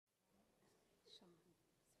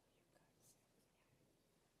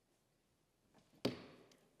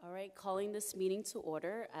All right, calling this meeting to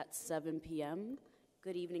order at 7 p.m.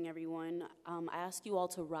 Good evening, everyone. I ask you all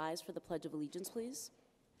to rise for the Pledge of Allegiance, please.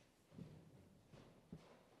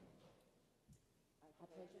 I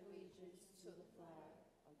pledge allegiance to the flag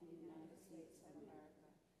of the United States of America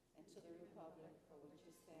and to the republic for which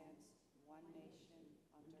it stands, one nation,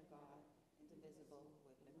 under God, indivisible,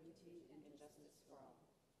 with liberty and justice for all.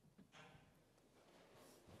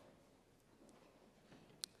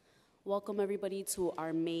 Welcome, everybody, to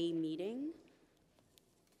our May meeting.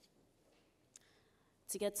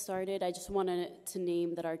 To get started, I just wanted to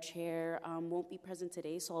name that our chair won't be present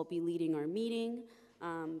today, so I'll be leading our meeting,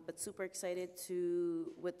 but super excited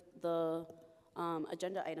with the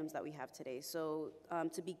agenda items that we have today. So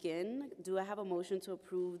to begin, do I have a motion to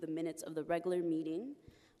approve the minutes of the regular meeting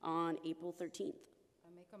on April 13th? I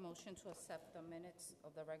make a motion to accept the minutes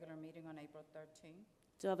of the regular meeting on April 13th.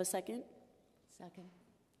 Do I have a second? Second.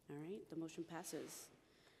 All right, the motion passes.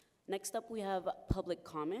 Next up, we have public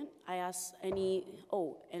comment. I ask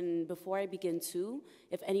and before I begin too,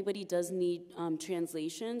 if anybody does need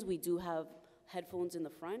translations, we do have headphones in the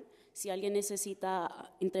front. Si alguien necesita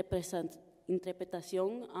interpretación,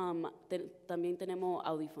 también tenemos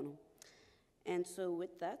audífono. And so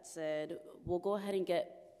with that said, we'll go ahead and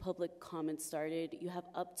get public comment started. You have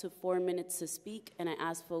up to 4 minutes to speak, and I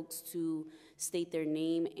ask folks to state their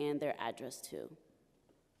name and their address too.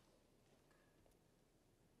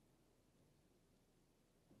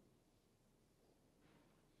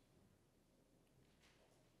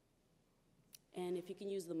 And if you can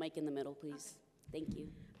use the mic in the middle, please. Okay. Thank you.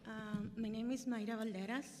 My name is Mayra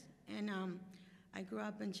Valderas, and I grew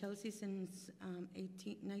up in Chelsea since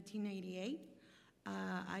 1988.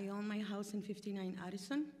 I own my house in 59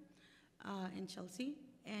 Addison in Chelsea.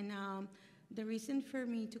 And the reason for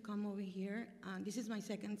me to come over here, this is my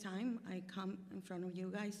second time I come in front of you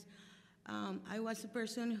guys. I was the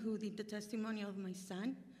person who did the testimony of my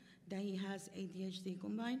son, that he has ADHD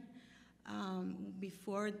combined.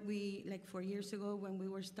 Before like 4 years ago, when we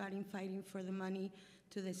were fighting for the money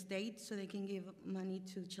to the state so they can give money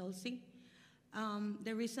to Chelsea.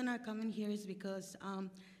 The reason I come in here is because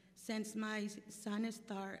since my son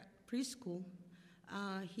started preschool,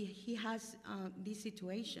 he has this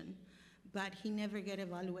situation, but he never get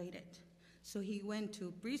evaluated. So he went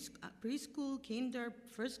to preschool, kinder,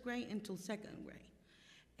 first grade until second grade.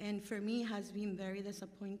 And for me, has been very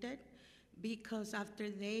disappointed, because after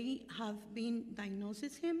they have been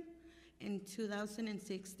diagnosed him in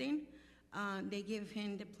 2016, they gave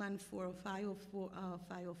him the plan for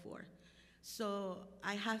 504. So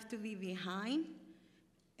I have to be behind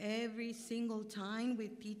every single time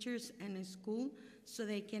with teachers and a school so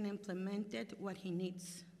they can implement it what he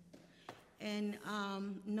needs. And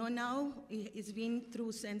now it's been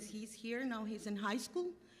through since he's here. Now he's in high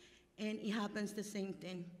school, and it happens the same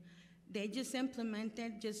thing. They just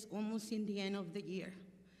implemented just almost in the end of the year.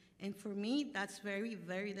 And for me, that's very,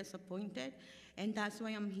 very disappointed. And that's why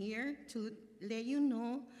I'm here, to let you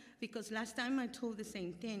know, because last time I told the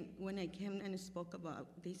same thing when I came and spoke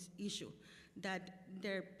about this issue, that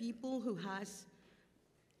there are people who has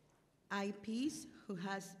IPs, who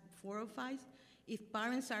has 405s. If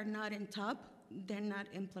parents are not in top, they're not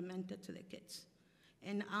implemented to the kids.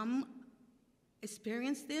 And I'm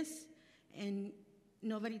experienced this, and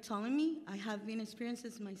nobody telling me. I have been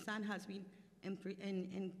experiences. My son has been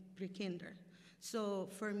in pre-kinder. So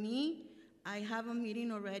for me, I have a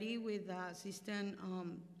meeting already with assistant.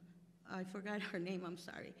 I forgot her name. I'm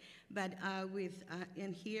sorry, but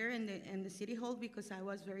in here in the city hall, because I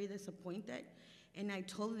was very disappointed, and I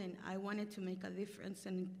told them I wanted to make a difference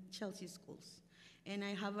in Chelsea schools, and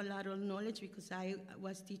I have a lot of knowledge because I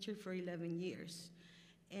was teacher for 11 years.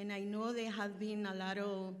 And I know there have been a lot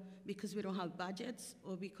of, because we don't have budgets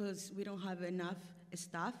or because we don't have enough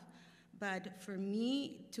staff, but for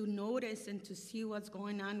me to notice and to see what's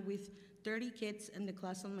going on with 30 kids in the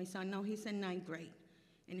class of my son, now he's in 9th grade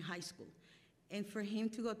in high school, and for him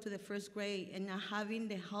to go to the first grade and not having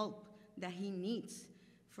the help that he needs,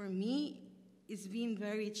 for me, it's been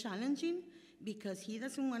very challenging, because he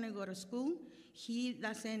doesn't want to go to school. He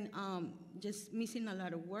doesn't, just missing a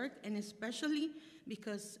lot of work, and especially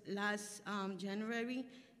because last January,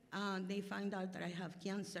 they found out that I have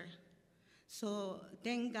cancer. So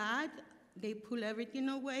thank God they pull everything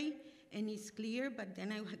away and it's clear, but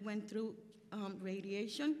then I went through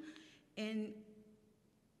radiation. And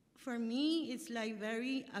for me, it's like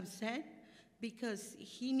very upset because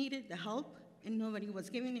he needed the help and nobody was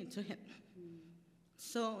giving it to him.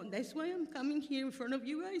 So that's why I'm coming here in front of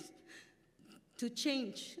you guys to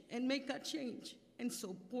change and make a change and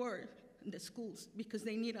support the schools, because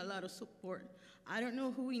they need a lot of support. I don't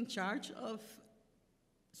know who in charge of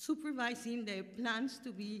supervising the plans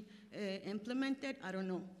to be implemented, I don't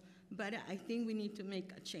know. But I think we need to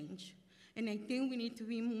make a change. And I think we need to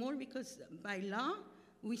be more, because by law,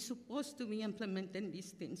 we're supposed to be implementing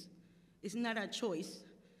these things. It's not a choice.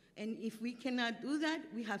 And if we cannot do that,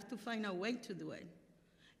 we have to find a way to do it.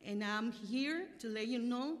 And I'm here to let you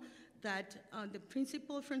know that the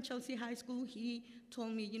principal from Chelsea High School, he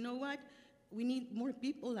told me, you know what, we need more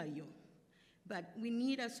people like you. But we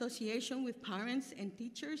need association with parents and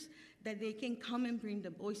teachers that they can come and bring the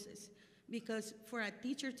voices. Because for a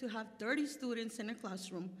teacher to have 30 students in a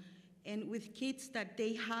classroom and with kids that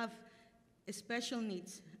they have special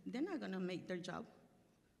needs, they're not gonna make their job.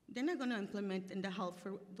 They're not gonna implement in the help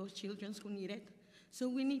for those children who need it. So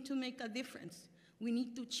we need to make a difference. We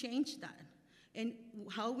need to change that. And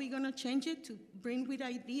how are we gonna change it? To bring with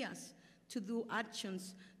ideas, to do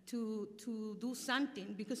actions, to do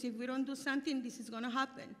something. Because if we don't do something, this is gonna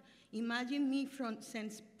happen. Imagine me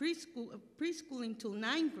since preschool until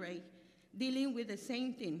 9th grade, dealing with the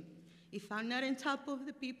same thing. If I'm not on top of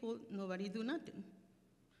the people, nobody do nothing.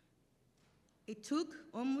 It took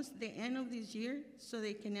almost the end of this year so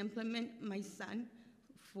they can implement my son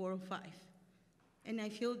 405. And I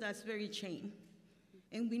feel that's very shame.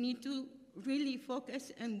 And we need to really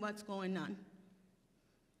focus on what's going on.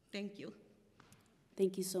 Thank you.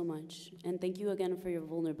 Thank you so much. And thank you again for your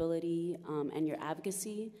vulnerability and your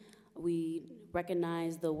advocacy. We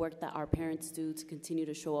recognize the work that our parents do to continue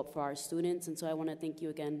to show up for our students, and so I want to thank you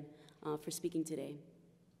again for speaking today.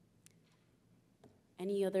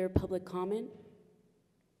 Any other public comment?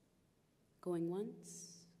 Going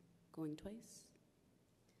once? Going twice?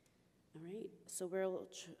 All right, so we'll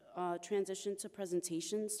transition to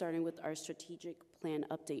presentations, starting with our strategic plan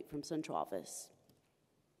update from Central Office.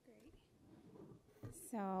 Great.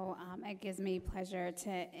 So it gives me pleasure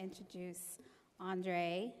to introduce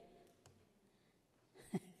Andre.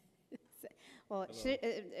 Well,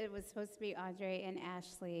 it was supposed to be Andre and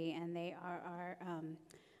Ashley, and they are our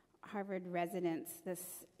Harvard residents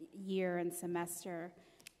this year and semester.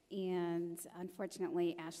 And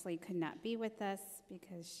unfortunately, Ashley could not be with us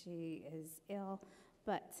because she is ill,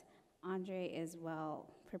 but Andre is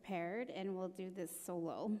well prepared and will do this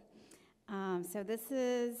solo. So this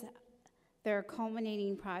is their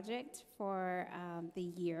culminating project for the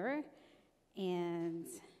year, and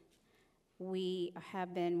we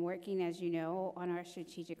have been working, as you know, on our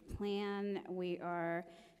strategic plan. We are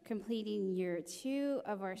completing year 2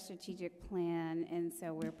 of our strategic plan, and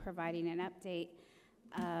so we're providing an update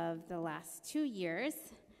of the last 2 years.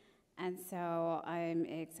 And so I'm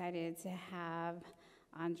excited to have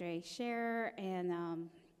Andre share, and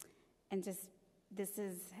just this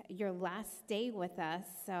is your last day with us.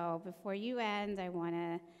 So before you end, I want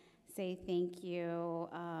to say thank you.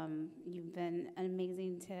 You've been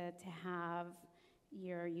amazing to have.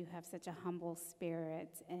 You have such a humble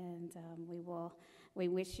spirit, and we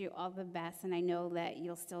wish you all the best. And I know that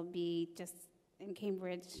you'll still be just in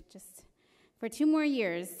Cambridge just for 2 more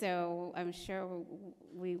years, so I'm sure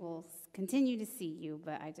we will continue to see you,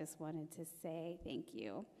 but I just wanted to say thank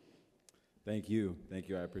you. Thank you. Thank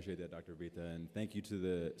you. I appreciate that, Dr. Vita. And thank you to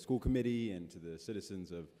the school committee and to the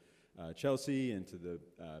citizens of Chelsea and to the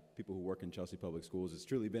people who work in Chelsea Public Schools. It's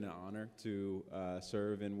truly been an honor to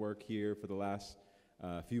serve and work here for the last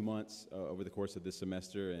few months over the course of this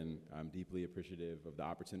semester, and I'm deeply appreciative of the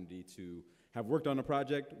opportunity to have worked on a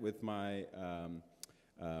project with my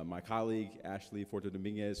my colleague, Ashley Forto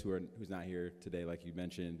Dominguez, who's not here today, like you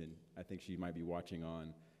mentioned, and I think she might be watching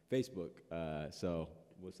on Facebook. So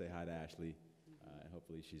we'll say hi to Ashley, and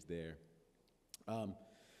hopefully she's there.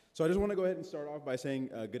 So I just want to go ahead and start off by saying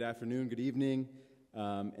good afternoon, good evening,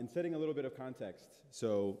 and setting a little bit of context.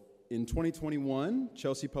 So in 2021,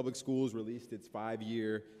 Chelsea Public Schools released its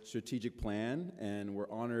 5-year strategic plan, and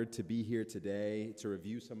we're honored to be here today to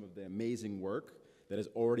review some of the amazing work that has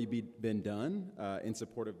already been done in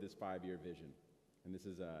support of this 5-year vision. And this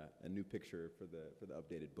is a new picture for the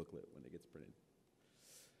updated booklet when it gets printed.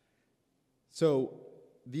 So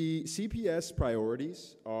the CPS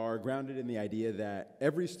priorities are grounded in the idea that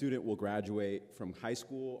every student will graduate from high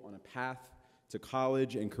school on a path to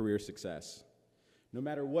college and career success. No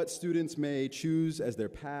matter what students may choose as their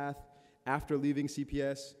path after leaving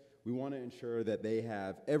CPS, we want to ensure that they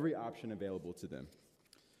have every option available to them.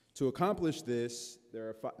 To accomplish this,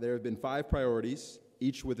 there have been 5 priorities,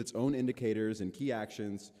 each with its own indicators and key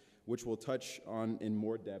actions, which we'll touch on in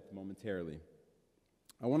more depth momentarily.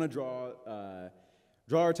 I want to draw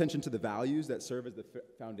our attention to the values that serve as the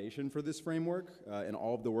foundation for this framework and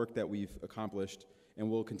all of the work that we've accomplished and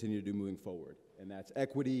will continue to do moving forward. And that's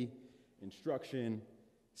equity, instruction,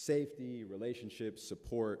 safety, relationships,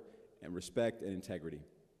 support, and respect and integrity.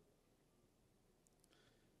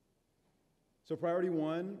 So priority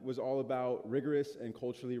one was all about rigorous and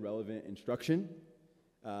culturally relevant instruction.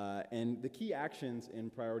 And the key actions in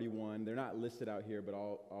priority one, they're not listed out here, but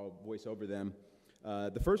I'll voice over them.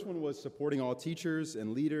 The first one was supporting all teachers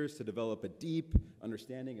and leaders to develop a deep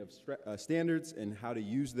understanding of standards and how to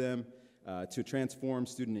use them to transform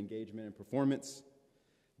student engagement and performance.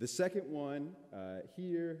 The second one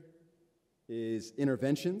here is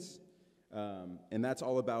interventions, and that's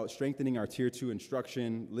all about strengthening our Tier 2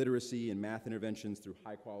 instruction, literacy, and math interventions through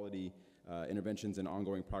high-quality interventions and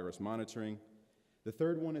ongoing progress monitoring. The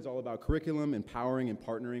third one is all about curriculum, empowering and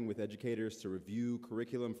partnering with educators to review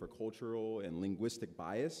curriculum for cultural and linguistic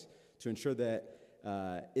bias to ensure that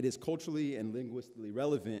it is culturally and linguistically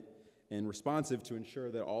relevant and responsive to ensure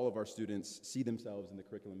that all of our students see themselves in the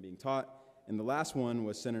curriculum being taught. And the last one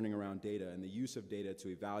was centering around data and the use of data to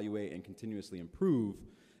evaluate and continuously improve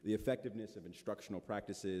the effectiveness of instructional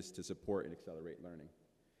practices to support and accelerate learning.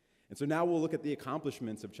 And so now we'll look at the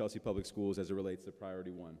accomplishments of Chelsea Public Schools as it relates to priority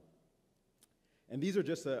one. And these are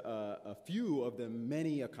just a few of the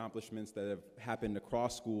many accomplishments that have happened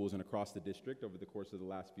across schools and across the district over the course of the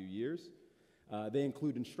last few years. They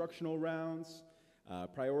include instructional rounds,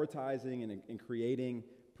 prioritizing and creating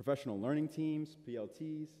professional learning teams,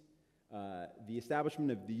 PLTs, the establishment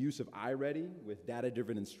of the use of iReady with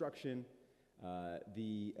data-driven instruction,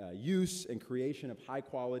 the use and creation of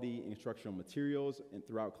high-quality instructional materials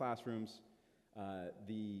throughout classrooms,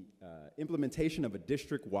 the implementation of a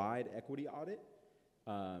district-wide equity audit,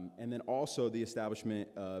 and then also the establishment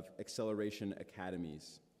of acceleration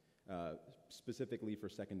academies, specifically for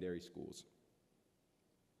secondary schools.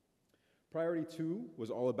 Priority two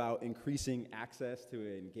was all about increasing access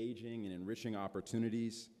to engaging and enriching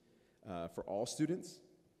opportunities for all students.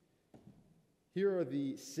 Here are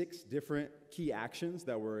the 6 different key actions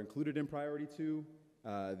that were included in priority two.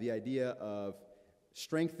 The idea of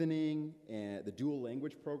strengthening the dual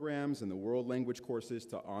language programs and the world language courses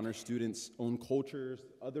to honor students' own cultures,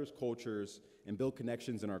 others' cultures, and build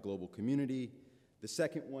connections in our global community. The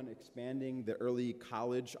second one, expanding the early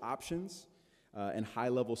college options and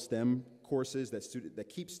high-level STEM courses that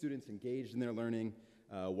keep students engaged in their learning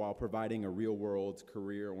while providing a real-world,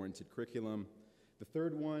 career-oriented curriculum. The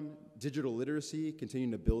third one, digital literacy,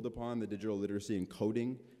 continuing to build upon the digital literacy and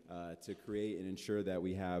coding to create and ensure that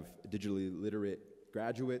we have digitally literate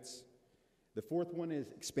graduates. The fourth one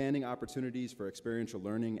is expanding opportunities for experiential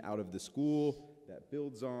learning out of the school that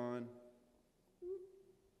builds on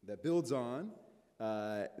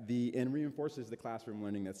and reinforces the classroom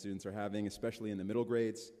learning that students are having, especially in the middle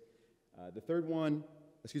grades. The fifth one,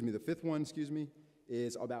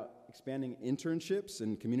 is about expanding internships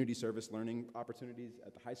and community service learning opportunities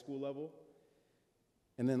at the high school level.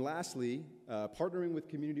 And then lastly, partnering with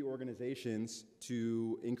community organizations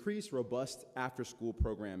to increase robust after-school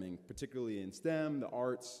programming, particularly in STEM, the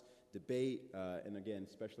arts, debate, and again,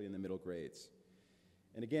 especially in the middle grades.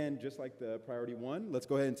 And again, just like the priority one, let's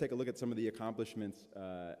go ahead and take a look at some of the accomplishments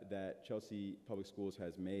that Chelsea Public Schools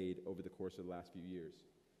has made over the course of the last few years.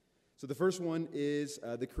 So the first one is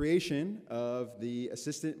the creation of the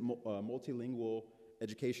Assistant Multilingual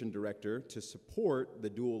Education Director to support the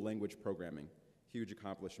dual language programming. Huge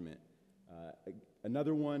accomplishment.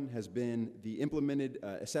 Another one has been the implemented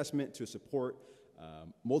assessment to support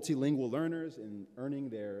multilingual learners in earning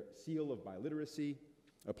their seal of biliteracy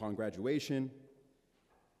upon graduation.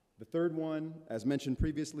 The third one, as mentioned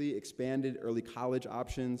previously, expanded early college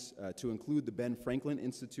options to include the Ben Franklin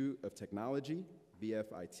Institute of Technology,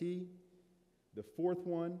 BFIT. The fourth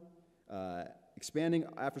one, expanding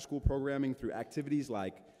after-school programming through activities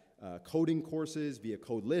like coding courses via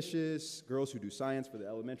Codelicious, Girls Who Do Science for the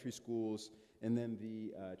elementary schools, and then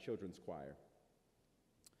the children's choir.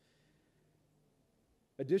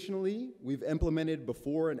 Additionally, we've implemented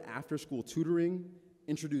before and after-school tutoring,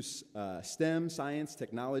 introduced STEM, science,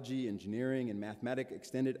 technology, engineering, and mathematics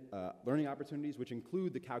extended learning opportunities, which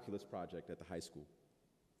include the calculus project at the high school.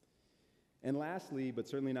 And lastly, but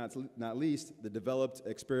certainly not least, the developed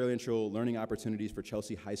experiential learning opportunities for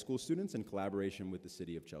Chelsea high school students in collaboration with the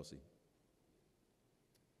City of Chelsea.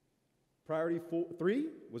 Priority 3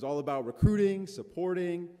 was all about recruiting,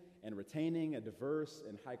 supporting, and retaining a diverse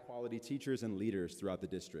and high-quality teachers and leaders throughout the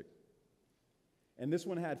district. And this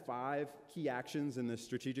one had 5 key actions in the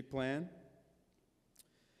strategic plan.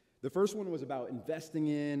 The first one was about investing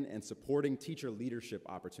in and supporting teacher leadership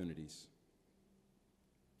opportunities.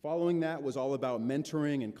 Following that was all about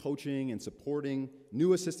mentoring and coaching and supporting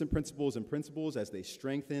new assistant principals and principals as they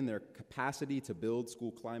strengthen their capacity to build school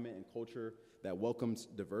climate and culture that welcomes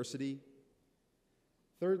diversity.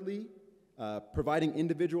 Thirdly, providing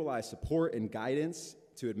individualized support and guidance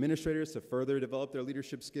to administrators to further develop their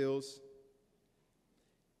leadership skills.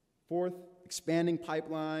 Fourth, expanding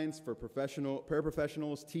pipelines for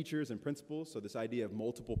paraprofessionals, teachers, and principals. So this idea of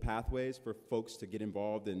multiple pathways for folks to get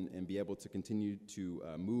involved and be able to continue to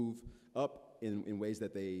move up in ways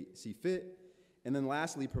that they see fit. And then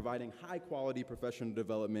lastly, providing high-quality professional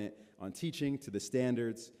development on teaching to the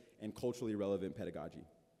standards and culturally relevant pedagogy.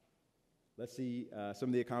 Let's see some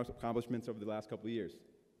of the accomplishments over the last couple of years.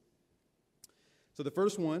 So the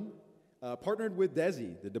first one, partnered with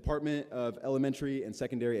DESE, the Department of Elementary and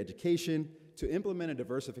Secondary Education, to implement a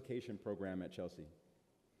diversification program at Chelsea.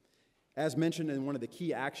 As mentioned in one of the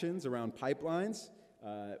key actions around pipelines,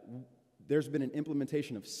 there's been an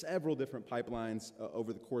implementation of several different pipelines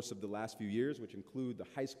over the course of the last few years, which include the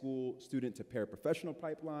high school student to paraprofessional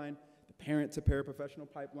pipeline, the parent to paraprofessional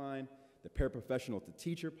pipeline, the paraprofessional to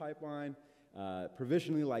teacher pipeline,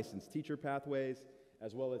 provisionally licensed teacher pathways,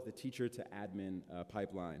 as well as the teacher to admin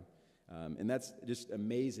pipeline. And that's just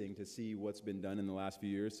amazing to see what's been done in the last few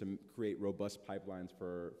years to create robust pipelines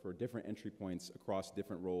for different entry points across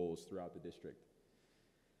different roles throughout the district.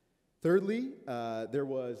 Thirdly, there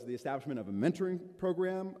was the establishment of a mentoring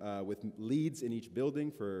program with leads in each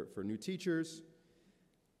building for new teachers,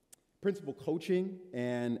 principal coaching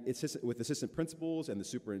and with assistant principals and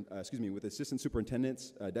with assistant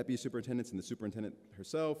superintendents, deputy superintendents, and the superintendent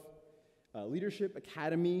herself, leadership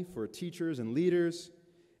academy for teachers and leaders,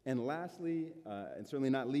 and lastly, and certainly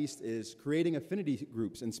not least, is creating affinity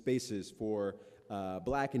groups and spaces for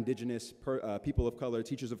Black, Indigenous, people of color,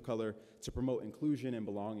 teachers of color, to promote inclusion and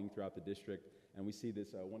belonging throughout the district. And we see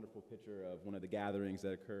this wonderful picture of one of the gatherings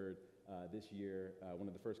that occurred this year, one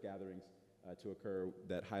of the first gatherings to occur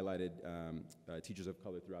that highlighted teachers of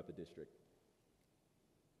color throughout the district.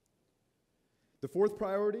 The fourth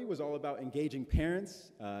priority was all about engaging parents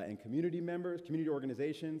and community members, community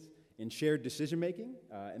organizations, in shared decision-making.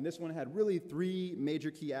 And this one had really three major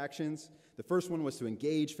key actions. The first one was to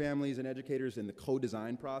engage families and educators in the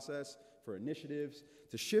co-design process for initiatives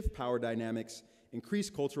to shift power dynamics, increase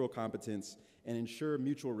cultural competence, and ensure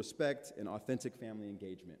mutual respect and authentic family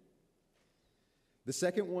engagement. The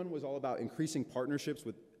second one was all about increasing partnerships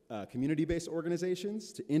with community-based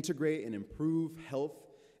organizations to integrate and improve health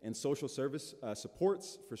and social service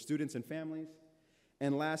supports for students and families.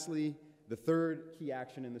 And lastly, the third key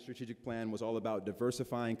action in the strategic plan was all about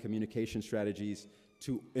diversifying communication strategies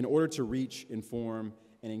in order to reach, inform,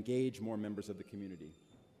 and engage more members of the community.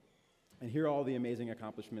 And here are all the amazing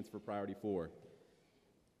accomplishments for Priority 4.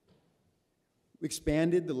 We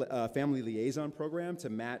expanded the Family Liaison Program to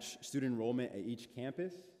match student enrollment at each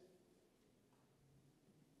campus.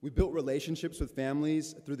 We built relationships with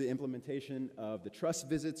families through the implementation of the Trust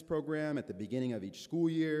Visits program at the beginning of each school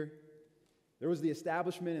year. There was the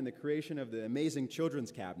establishment and the creation of the amazing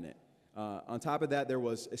Children's Cabinet. On top of that, there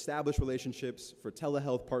was established relationships for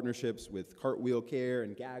telehealth partnerships with Cartwheel Care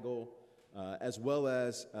and Gaggle, as well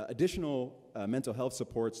as additional mental health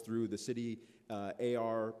supports through the city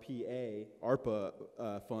ARPA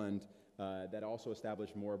fund that also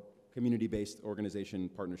established more community-based organization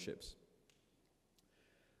partnerships.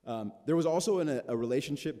 There was also a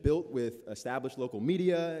relationship built with established local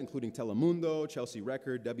media, including Telemundo, Chelsea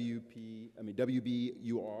Record, WBUR.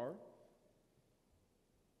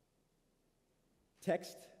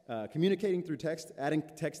 Communicating through text, adding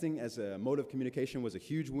texting as a mode of communication was a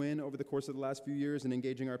huge win over the course of the last few years in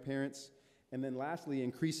engaging our parents. And then lastly,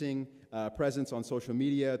 increasing presence on social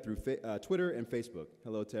media through Twitter and Facebook.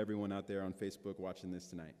 Hello to everyone out there on Facebook watching this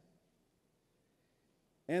tonight.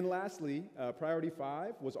 And lastly, Priority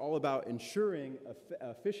 5 was all about ensuring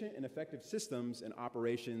efficient and effective systems and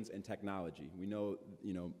operations and technology. We know,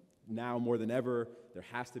 now more than ever, there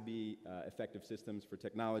has to be effective systems for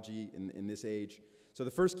technology in this age. So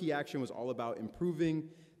the first key action was all about improving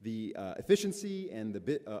the efficiency and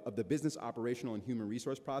of the business operational and human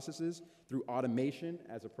resource processes through automation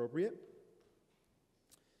as appropriate.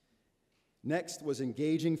 Next was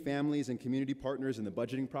engaging families and community partners in the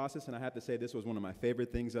budgeting process, and I have to say this was one of my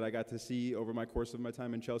favorite things that I got to see over my course of my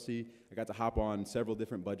time in Chelsea. I got to hop on several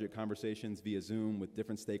different budget conversations via Zoom with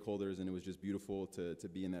different stakeholders, and it was just beautiful to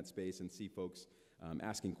be in that space and see folks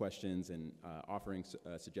asking questions and offering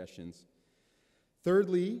suggestions.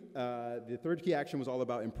 Thirdly, the third key action was all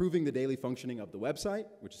about improving the daily functioning of the website,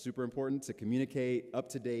 which is super important to communicate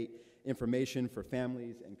up-to-date information for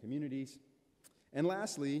families and communities. And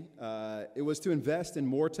lastly, it was to invest in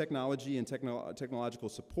more technology and technological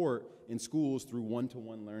support in schools through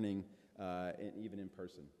one-to-one learning, and even in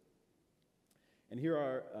person. And here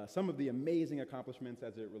are some of the amazing accomplishments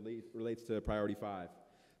as it relates to Priority 5.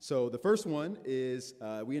 So the first one is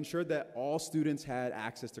we ensured that all students had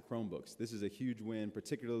access to Chromebooks. This is a huge win,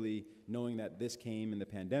 particularly knowing that this came in the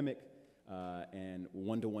pandemic. and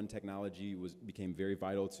one-to-one technology became very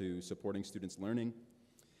vital to supporting students' learning.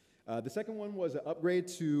 The second one was an upgrade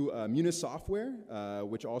to Munis software,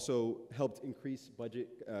 which also helped increase budget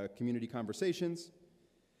community conversations.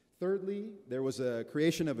 Thirdly, there was a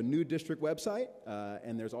creation of a new district website,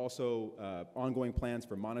 and there's also ongoing plans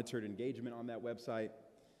for monitored engagement on that website.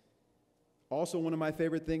 Also, one of my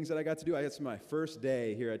favorite things that I got to do, I got to my first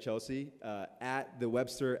day here at Chelsea at the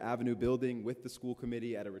Webster Avenue building with the school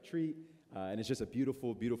committee at a retreat. And it's just a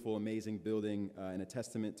beautiful, beautiful, amazing building and a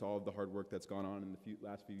testament to all of the hard work that's gone on in the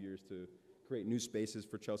last few years to create new spaces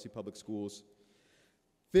for Chelsea Public Schools.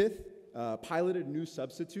 Fifth, piloted new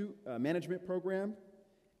substitute management program.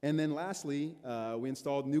 And then lastly, we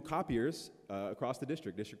installed new copiers across the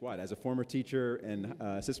district-wide. As a former teacher and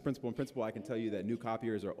assistant principal and principal, I can tell you that new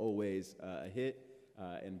copiers are always a hit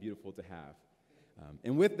and beautiful to have.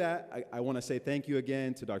 And with that, I want to say thank you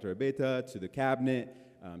again to Dr. Abeyta, to the cabinet,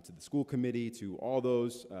 to the school committee, to all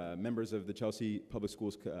those members of the Chelsea Public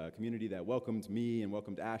Schools community that welcomed me and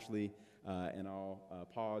welcomed Ashley, and I'll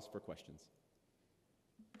pause for questions.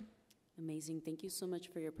 Amazing. Thank you so much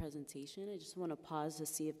for your presentation. I just want to pause to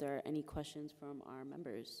see if there are any questions from our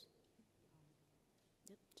members.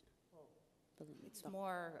 Yep. It's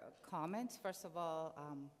more comments. First of all,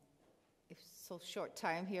 it's so short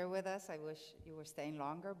time here with us. I wish you were staying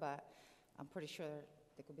longer, but I'm pretty sure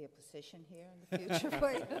there could be a position here in the future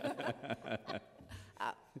for you.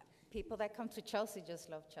 People that come to Chelsea just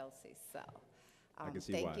love Chelsea. So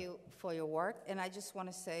thank you for your work. And I just want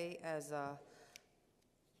to say, as a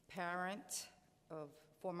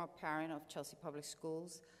former parent of Chelsea Public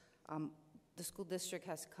Schools, the school district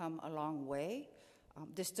has come a long way.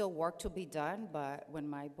 There's still work to be done, but when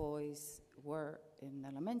my boys were in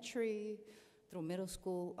elementary through middle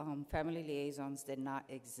school, family liaisons did not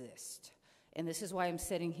exist. And this is why I'm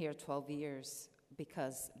sitting here 12 years,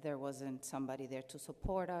 because there wasn't somebody there to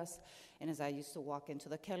support us. And as I used to walk into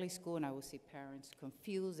the Kelly School and I would see parents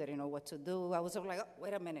confused, they didn't know what to do, I was like, oh,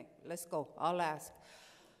 wait a minute, let's go, I'll ask.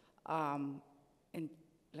 And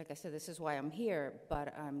like I said, this is why I'm here,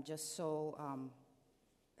 but I'm just so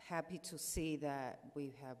happy to see that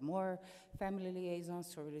we have more family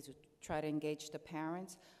liaisons to really to try to engage the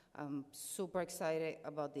parents. I'm super excited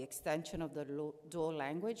about the extension of the dual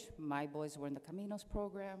language. My boys were in the Caminos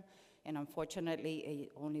program, and unfortunately,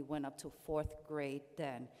 it only went up to 4th grade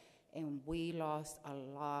then. And we lost a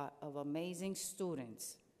lot of amazing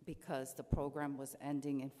students because the program was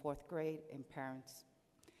ending in 4th grade, and parents,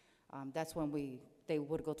 that's when they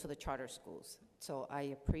would go to the charter schools. So I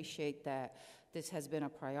appreciate that this has been a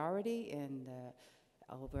priority, and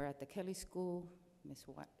over at the Kelly School, Ms.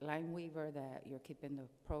 Lineweaver, that you're keeping the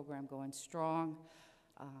program going strong.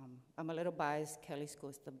 I'm a little biased. Kelly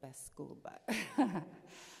School is the best school, but.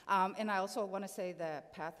 And I also want to say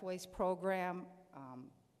that Pathways program,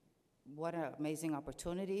 what an amazing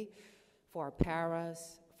opportunity for our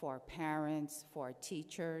paras, for our parents, for our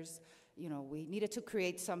teachers. You know, we needed to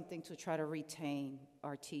create something to try to retain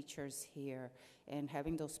our teachers here, and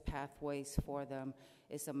having those pathways for them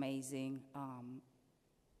is amazing.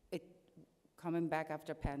 Coming back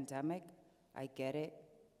after pandemic, I get it.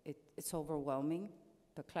 It's overwhelming.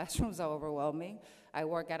 The classrooms are overwhelming. I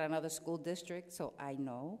work at another school district, so I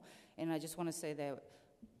know. And I just want to say that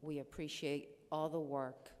we appreciate all the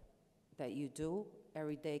work that you do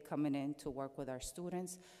every day coming in to work with our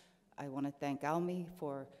students. I want to thank Almi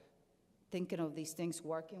for thinking of these things,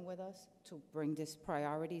 working with us to bring these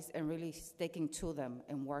priorities and really sticking to them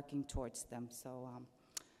and working towards them. So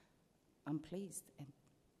I'm pleased, and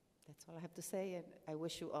that's all I have to say, and I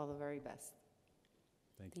wish you all the very best.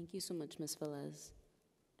 Thank you so much, Ms. Velez.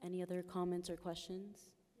 Any other comments or questions?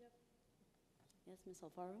 Yep. Yes, Ms.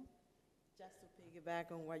 Alfaro? Just to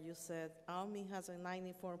piggyback on what you said, ALMI has a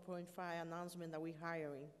 94.5 announcement that we're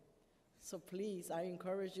hiring. So please, I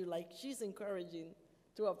encourage you, like she's encouraging,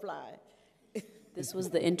 to apply. This was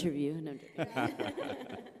the interview. No,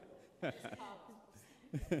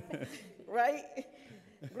 right?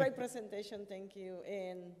 Great presentation, thank you.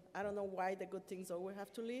 And I don't know why the good things always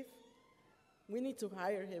have to leave. We need to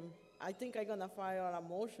hire him. I think I'm gonna file a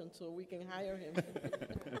motion so we can hire him.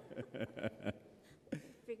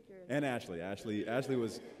 And Ashley. Ashley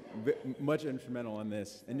was much instrumental in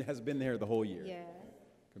this and has been there the whole year. Yeah.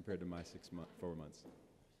 Compared to my 4 months.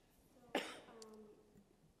 Yes,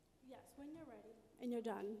 when you're ready and you're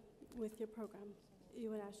done with your program,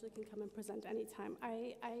 you and Ashley can come and present anytime.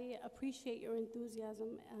 I appreciate your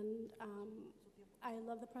enthusiasm, and I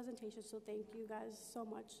love the presentation, so thank you guys so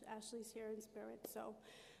much. Ashley's here in spirit, so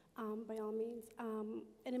by all means.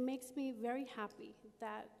 And it makes me very happy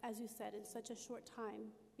that, as you said, in such a short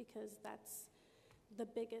time, because the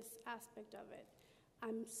biggest aspect of it.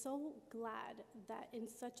 I'm so glad that in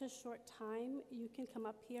such a short time you can come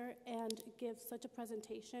up here and give such a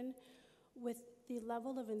presentation with the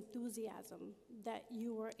level of enthusiasm that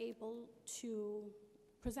you were able to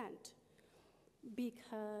present.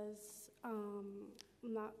 Because I'm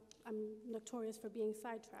notorious for being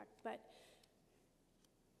sidetracked, but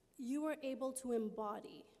you were able to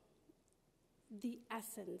embody the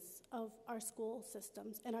essence of our school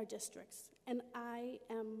systems and our districts. And I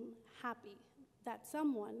am happy that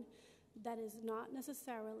someone that is not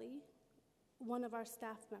necessarily one of our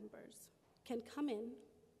staff members can come in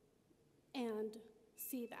and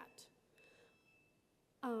see that.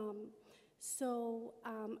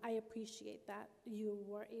 I appreciate that you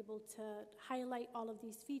were able to highlight all of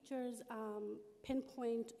these features,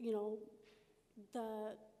 pinpoint,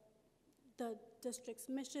 the district's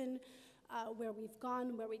mission, where we've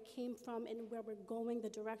gone, where we came from, and where we're going, the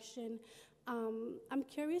direction. I'm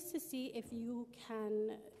curious to see if you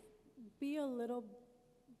can throw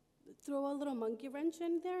a little monkey wrench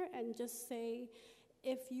in there and just say,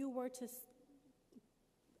 if you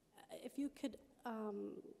could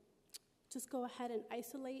just go ahead and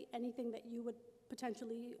isolate anything that you would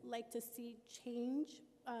potentially like to see change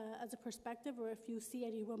as a perspective, or if you see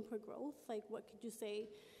any room for growth, like what could you say,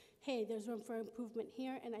 hey, there's room for improvement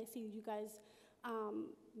here, and I see you guys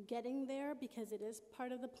getting there because it is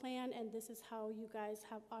part of the plan, and this is how you guys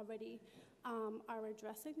have already are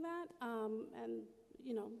addressing that, and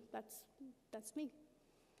that's me.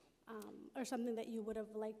 Or something that you would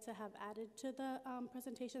have liked to have added to the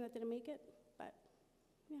presentation that didn't make it, but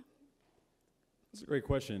yeah. That's a great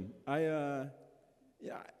question. I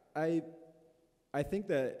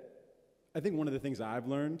think one of the things I've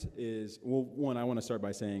learned is, well, one, I want to start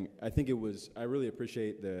by saying I really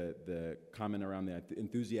appreciate the comment around the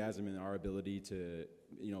enthusiasm and our ability to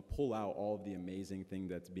pull out all of the amazing thing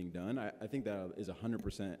that's being done. I think that is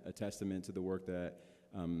 100% a testament to the work that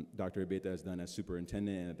Dr. Urbieta has done as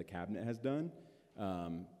superintendent and that the cabinet has done.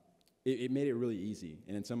 It made it really easy.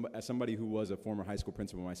 And as somebody who was a former high school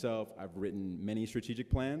principal myself, I've written many strategic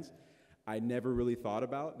plans. I never really thought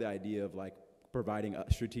about the idea of providing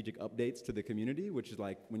strategic updates to the community, which is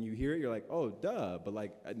when you hear it, you're like, oh, duh. But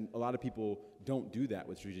a lot of people don't do that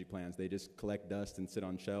with strategic plans. They just collect dust and sit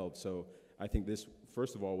on shelves. So I think this,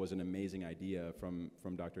 first of all, was an amazing idea from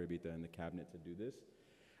Dr. Urbieta and the cabinet to do this.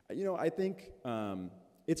 I think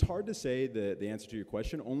it's hard to say the answer to your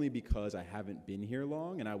question only because I haven't been here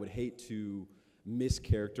long, and I would hate to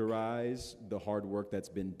mischaracterize the hard work that's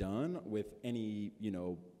been done with any,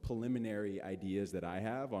 preliminary ideas that I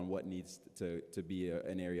have on what needs to be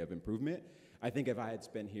an area of improvement. I think if I had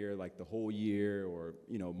spent here the whole year or,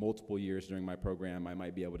 multiple years during my program, I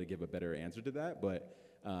might be able to give a better answer to that. But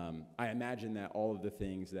I imagine that all of the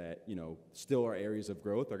things that, still are areas of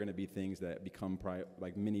growth are going to be things that become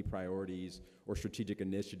mini priorities or strategic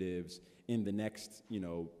initiatives in the next,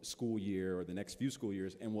 school year or the next few school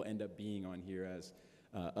years, and will end up being on here as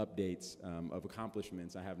updates of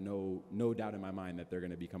accomplishments. I have no doubt in my mind that they're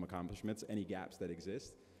going to become accomplishments, any gaps that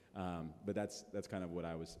exist. But that's kind of what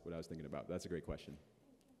I was thinking about. That's a great question.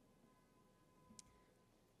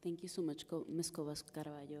 Thank you so much, Ms. Cobas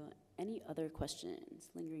Caraballo. Any other questions,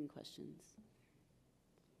 lingering questions?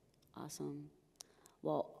 Awesome.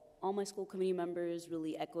 Well, all my school committee members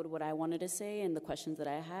really echoed what I wanted to say and the questions that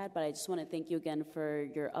I had, but I just want to thank you again for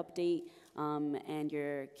your update and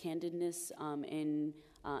your candidness and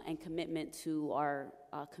commitment to our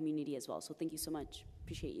community as well. So thank you so much.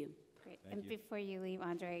 Appreciate you. Great. And before you leave,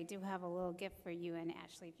 Andre, I do have a little gift for you and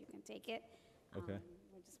Ashley, if you can take it. Okay.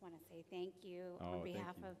 We just want to say thank you on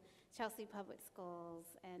behalf of Chelsea Public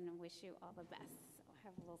Schools and wish you all the best. So I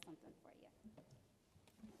have a little something for you.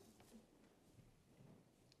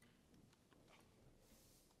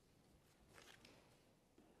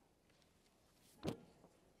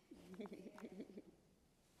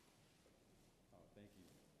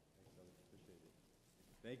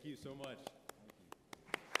 Thank you so much.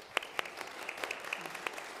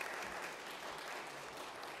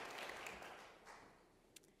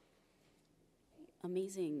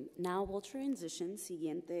 Amazing. Now we'll transition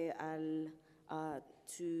siguiente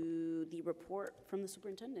to the report from the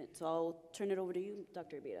superintendent. So I'll turn it over to you,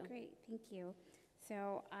 Dr. Urbieta. Great, thank you.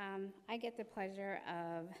 So I get the pleasure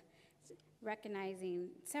of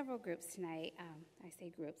recognizing several groups tonight. I say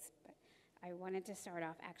groups, but I wanted to start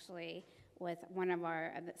off actually with one of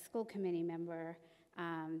our school committee member,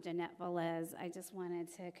 Jeanette Velez. I just wanted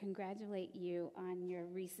to congratulate you on your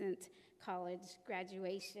recent college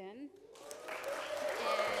graduation.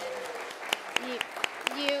 And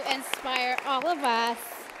you inspire all of us,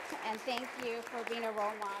 and thank you for being a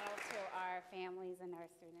role model to our families and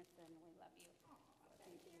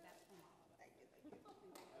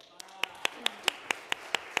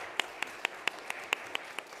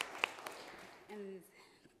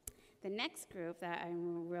The next group that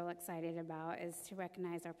I'm real excited about is to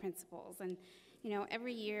recognize our principals. And, you know,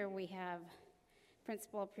 every year we have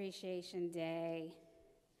Principal Appreciation Day,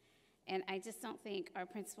 and I just don't think our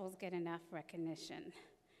principals get enough recognition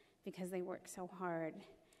because they work so hard.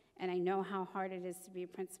 And I know how hard it is to be a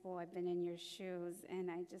principal. I've been in your shoes, and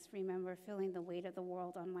I just remember feeling the weight of the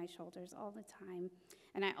world on my shoulders all the time.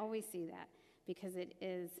 And I always see that because it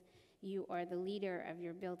is, you are the leader of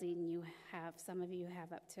your building. You have, some of you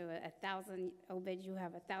have up to 1,000, Obed, you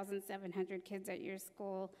have 1,700 kids at your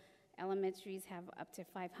school. Elementaries have up to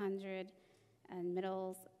 500, and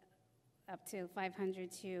middles up to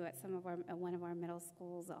 500 too at some of our, at one of our middle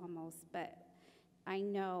schools almost. But I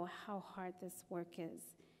know how hard this work is.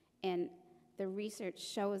 And the research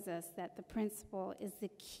shows us that the principal is the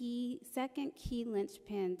second key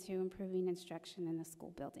linchpin to improving instruction in a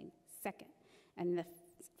school building. Second. And the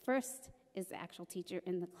first is the actual teacher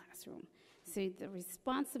in the classroom. So the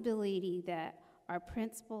responsibility that our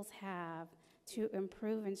principals have to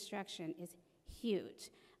improve instruction is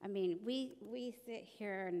huge. I mean, we sit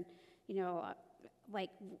here and, you know,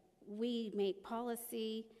 like we make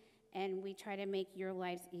policy and we try to make your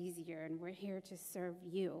lives easier, and we're here to serve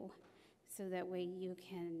you so that way you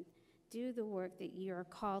can do the work that you're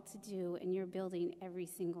called to do in your building every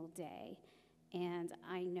single day. And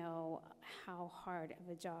I know how hard of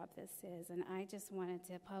a job this is, and I just wanted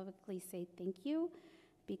to publicly say thank you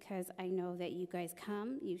because I know that you guys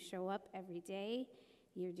come, you show up every day,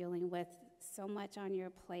 you're dealing with so much on your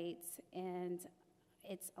plates, and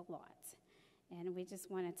it's a lot. And we just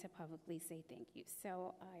wanted to publicly say thank you.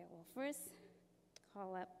 So I will first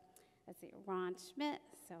call up, let's see, Ron Schmidt.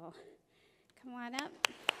 So come on up.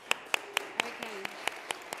 And we can,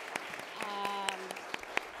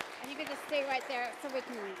 and you can just stay right there so we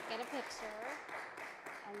can get a picture.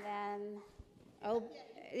 And then, oh,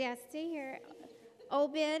 yeah, stay here.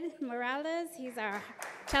 Obed Morales, he's our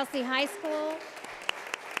Chelsea High School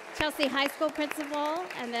principal,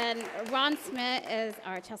 and then Ron Smith is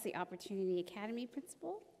our Chelsea Opportunity Academy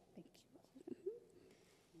principal. Thank you.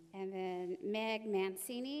 And then Meg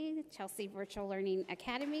Mancini, Chelsea Virtual Learning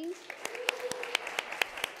Academy.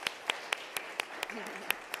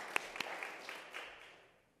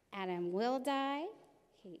 Adam Wildai,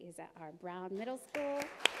 he is at our Brown Middle School.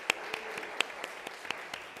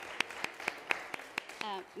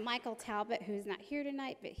 Michael Talbot, who's not here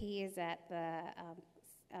tonight, but he is at the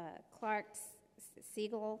Clark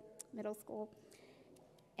Siegel Middle School.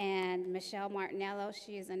 And Michelle Martinello,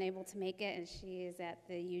 she is unable to make it, and she is at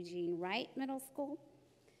the Eugene Wright Middle School.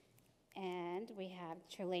 And we have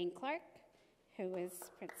Trelane Clark, who is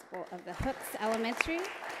principal of the Hooks Elementary.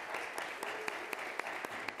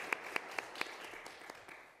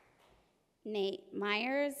 Nate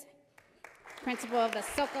Myers, principal of the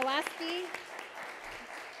Sokolowski.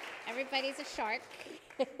 Everybody's a shark.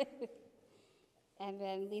 And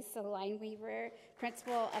then Lisa Lineweaver,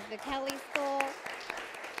 principal of the Kelly School.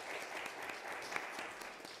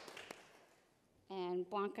 And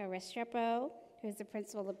Blanca Restrepo, who's the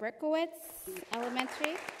principal of Berkowitz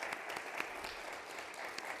Elementary.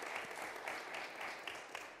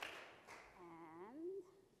 And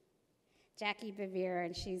Jackie Bevere,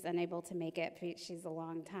 and she's unable to make it. She's a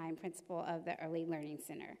longtime principal of the Early Learning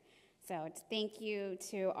Center. So thank you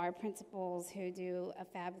to our principals who do a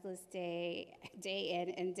fabulous day in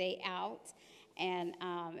and day out. And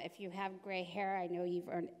if you have gray hair, I know you've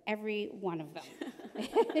earned every one of them.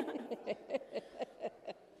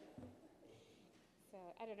 So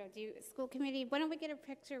I don't know, school committee, why don't we get a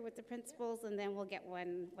picture with the principals and then we'll get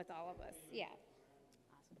one with all of us? Yeah.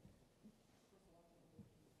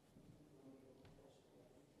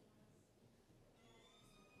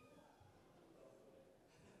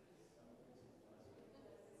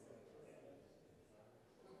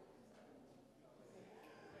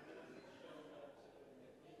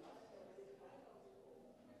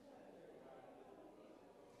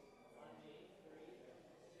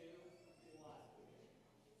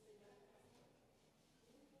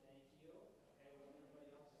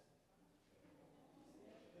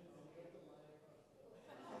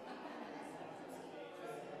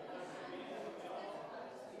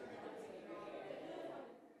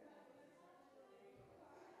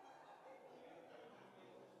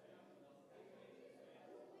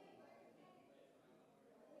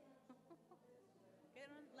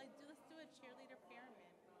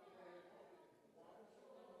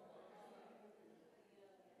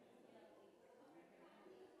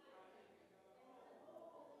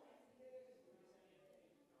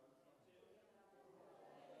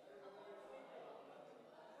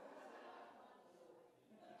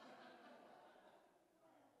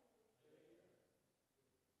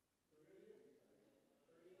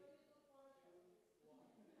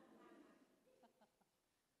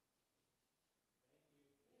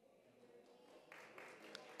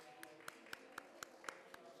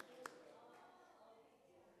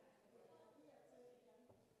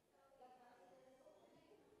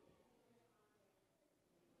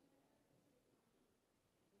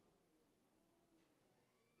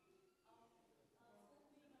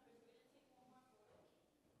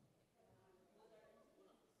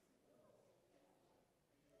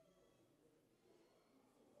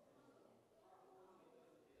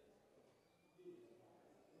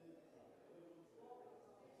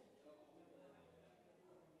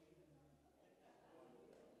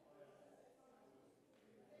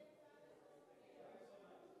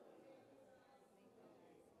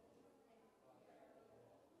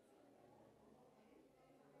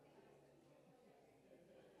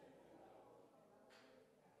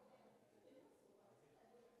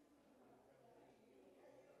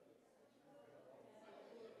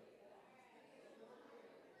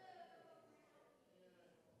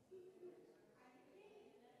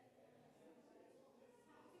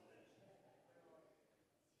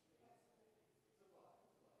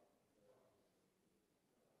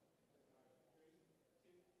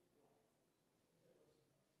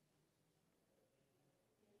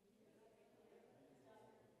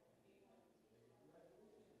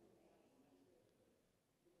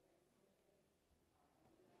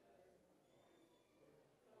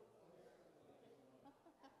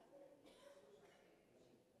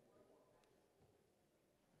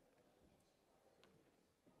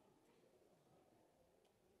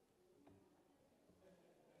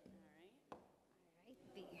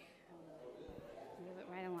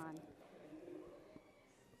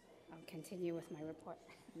 continue with my report.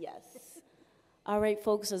 Yes. All right,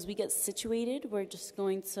 folks, as we get situated, we're just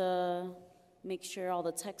going to make sure all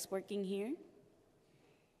the tech's working here.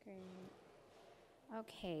 Great.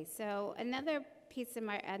 Okay, so another piece of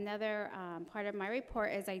part of my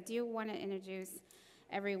report is I do want to introduce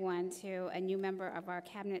everyone to a new member of our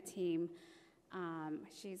cabinet team.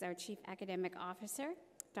 She's our Chief Academic Officer,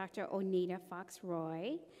 Dr. Onita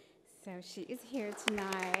Fox-Roy. So she is here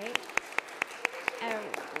tonight.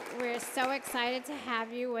 We're so excited to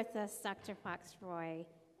have you with us, Dr. Fox-Roy.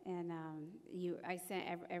 And I sent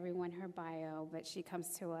everyone her bio, but she comes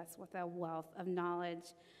to us with a wealth of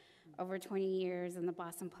knowledge. Over 20 years in the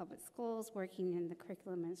Boston Public Schools, working in the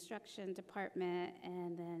curriculum instruction department,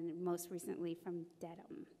 and then most recently from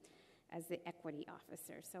Dedham as the equity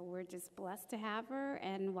officer. So we're just blessed to have her,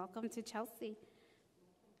 and welcome to Chelsea.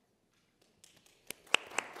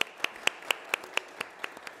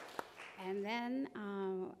 And then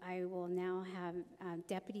I will now have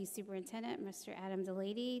Deputy Superintendent, Mr. Adam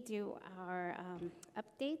Delaney, do our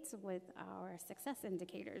updates with our success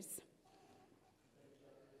indicators.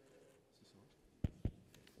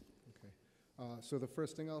 So the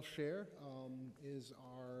first thing I'll share is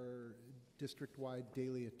our district-wide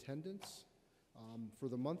daily attendance. For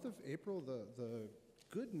the month of April, the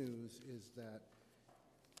good news is that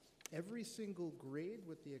every single grade,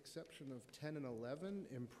 with the exception of 10 and 11,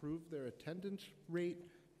 improved their attendance rate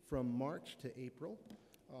from March to April.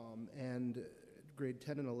 And grade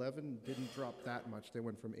 10 and 11 didn't drop that much. They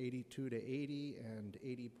went from 82 to 80 and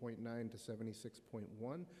 80.9 to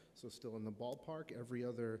 76.1, so still in the ballpark. Every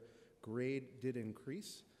other grade did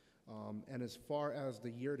increase. And as far as the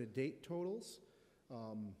year-to-date totals,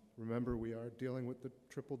 remember we are dealing with the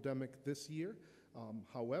triple-demic this year.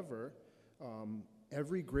 However,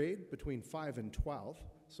 every grade between 5 and 12,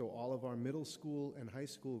 so all of our middle school and high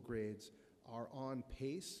school grades, are on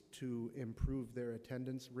pace to improve their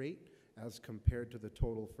attendance rate as compared to the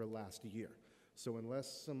total for last year. So unless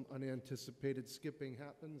some unanticipated skipping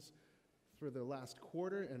happens for the last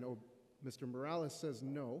quarter, and Mr. Morales says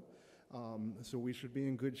no, so we should be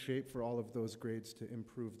in good shape for all of those grades to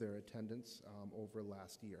improve their attendance over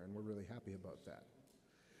last year, and we're really happy about that.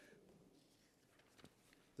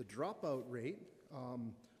 The dropout rate,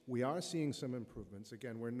 we are seeing some improvements.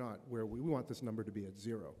 Again, we're not where we want this number to be at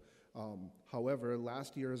 0. However,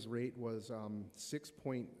 last year's rate was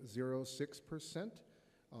 6.06%,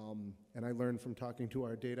 and I learned from talking to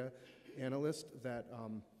our data analyst that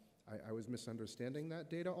I was misunderstanding that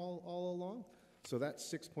data all along. So that's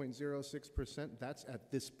 6.06%. That's at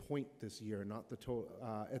this point this year, not the total.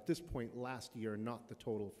 At this point last year, not the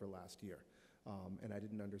total for last year, and I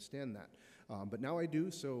didn't understand that. But now I do.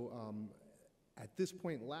 So at this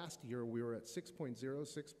point last year, we were at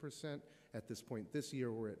 6.06%. At this point this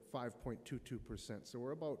year, we're at 5.22%. So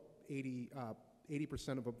we're about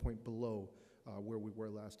 80% of a point below where we were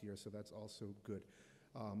last year. So that's also good.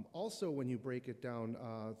 Also, when you break it down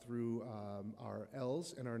through our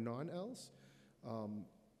Ls and our non-Ls,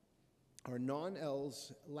 our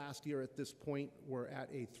non-Ls last year at this point were at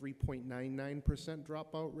a 3.99%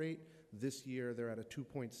 dropout rate. This year, they're at a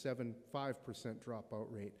 2.75% dropout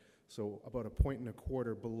rate, so about 1.25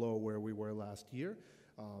 points below where we were last year.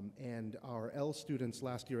 And our L students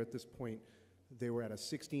last year at this point, they were at a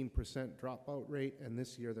 16% dropout rate, and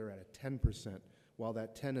this year they're at a 10%. While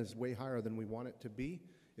that 10 is way higher than we want it to be,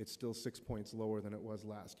 it's still 6 points lower than it was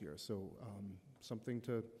last year. So something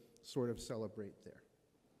to sort of celebrate there.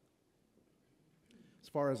 As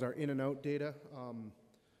far as our in and out data,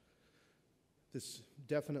 this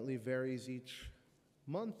definitely varies each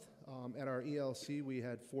month. At our ELC, we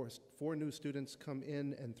had four new students come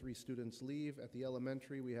in and 3 students leave. At the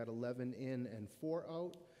elementary, we had 11 in and 4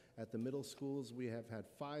 out. At the middle schools, we have had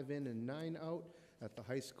 5 in and 9 out. At the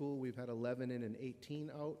high school, we've had 11 in and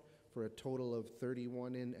 18 out, for a total of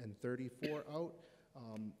 31 in and 34 out.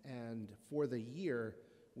 And for the year,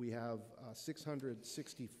 we have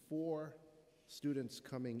 664 students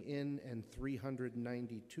coming in and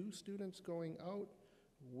 392 students going out,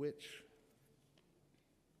 which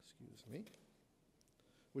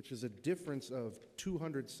is a difference of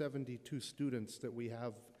 272 students that we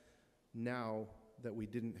have now that we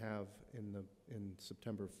didn't have in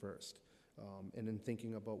September 1st. And in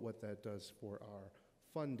thinking about what that does for our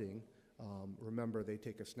funding, remember they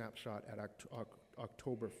take a snapshot at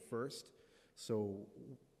October 1st, so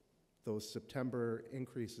those September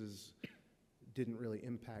increases didn't really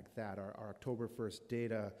impact that. Our October 1st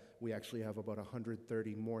data, we actually have about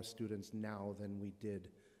 130 more students now than we did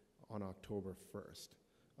on October 1st.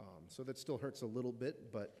 So that still hurts a little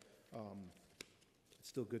bit, but it's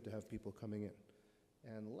still good to have people coming in.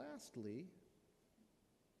 And lastly,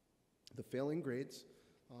 The failing grades,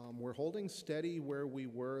 we're holding steady where we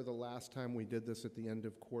were the last time we did this at the end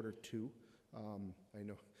of Q2.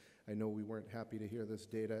 I know we weren't happy to hear this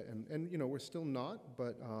data, and you know, we're still not,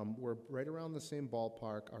 but we're right around the same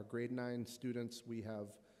ballpark. Our grade 9 students, we have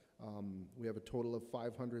a total of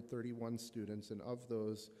 531 students, and of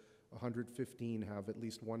those, 115 have at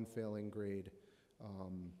least one failing grade.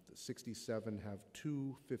 67 have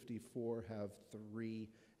 2, 54 have 3,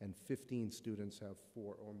 and 15 students have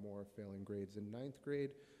 4 or more failing grades in 9th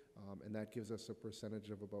grade, and that gives us a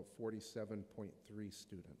percentage of about 47.3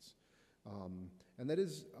 students. And that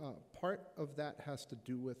is, part of that has to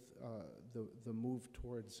do with the move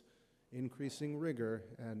towards increasing rigor,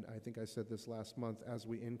 and I think I said this last month, as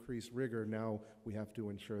we increase rigor, now we have to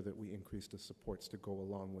ensure that we increase the supports to go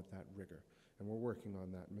along with that rigor. And we're working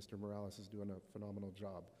on that. Mr. Morales is doing a phenomenal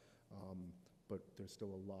job, but there's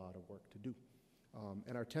still a lot of work to do.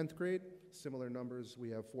 And our 10th grade, similar numbers.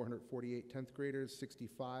 We have 448 10th graders,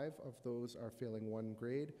 65 of those are failing 1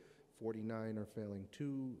 grade, 49 are failing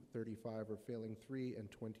 2, 35 are failing 3,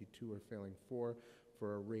 and 22 are failing 4,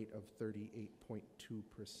 for a rate of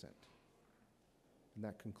 38.2%. And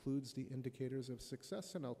that concludes the indicators of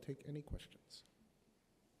success, and I'll take any questions.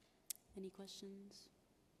 Any questions?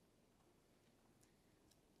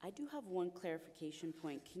 I do have one clarification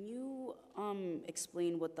point. Can you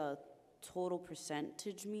explain what the total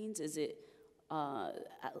percentage means? Is it,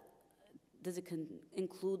 does it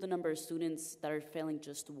include the number of students that are failing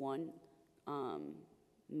just 1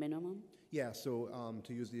 minimum? Yeah, so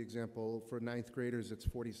to use the example, for 9th graders, it's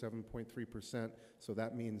 47.3%, so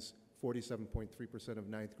that means 47.3% of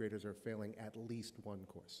 9th graders are failing at least 1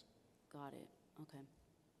 course. Got it, okay.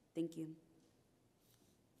 Thank you.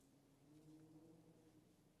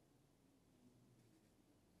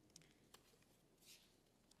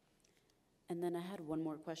 And then I had one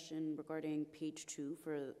more question regarding page 2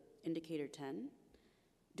 for indicator 10.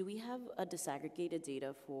 Do we have a disaggregated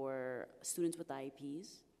data for students with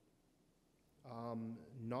IEPs?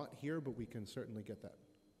 Not here, but we can certainly get that.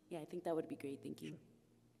 Yeah, I think that would be great, thank you. Sure.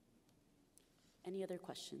 Any other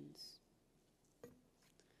questions?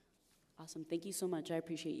 Awesome, thank you so much, I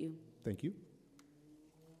appreciate you. Thank you.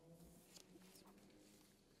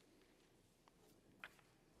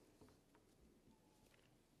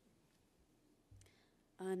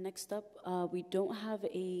 Next up, we don't have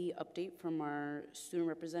a update from our student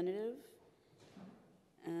representative.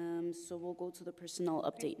 So we'll go to the personnel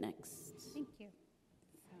update next. Thank you.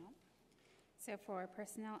 So for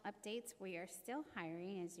personnel updates, we are still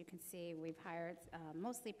hiring. As you can see, we've hired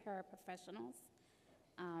mostly paraprofessionals,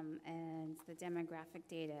 and the demographic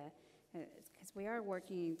data, because we are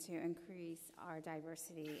working to increase our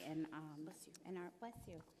diversity in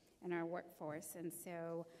our workforce, and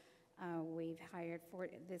so we've hired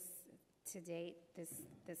this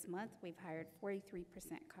month we've hired 43%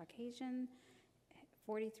 Caucasian,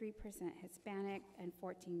 43% Hispanic, and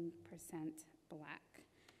 14% Black.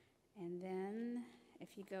 And then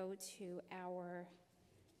if you go to our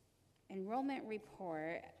enrollment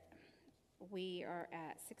report, we are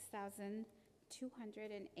at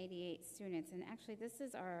 6,288 students. And actually, this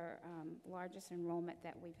is our largest enrollment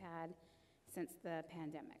that we've had since the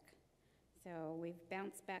pandemic. So we've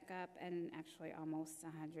bounced back up, and actually almost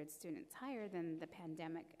 100 students higher than the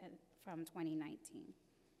pandemic from 2019.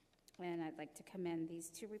 And I'd like to commend these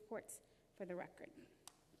 2 reports for the record.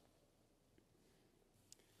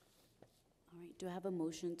 All right, do I have a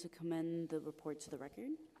motion to commend the report to the record?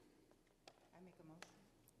 I make a motion.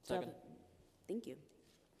 Second. Thank you.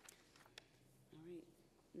 All right,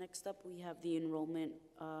 next up we have the enrollment,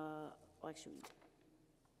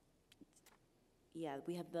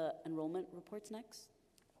 we have the enrollment reports next.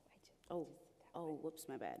 Oh, whoops,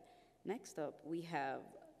 my bad. Next up, we have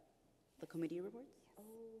the committee reports.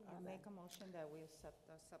 I'll make a motion that we accept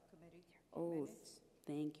the subcommittee minutes.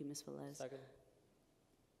 Thank you, Ms. Velez. Second.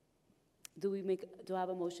 Do I have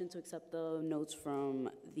a motion to accept the notes from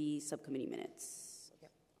the subcommittee minutes?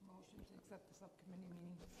 Yep. Motion to accept the subcommittee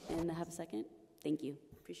meeting. And I have a second? Thank you.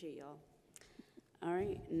 Appreciate y'all. All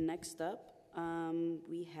right, next up,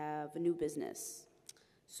 we have a new business.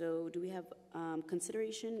 So do we have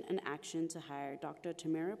consideration and action to hire Dr.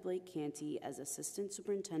 Tamara Blake Canty as Assistant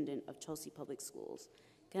Superintendent of Chelsea Public Schools?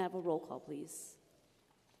 Can I have a roll call, please?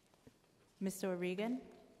 Mr. O'Regan?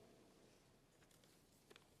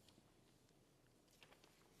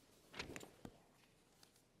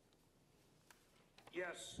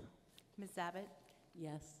 Yes. Ms. Zabit?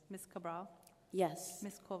 Yes. Ms. Cabral? Yes.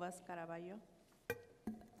 Ms. Covas Caraballo?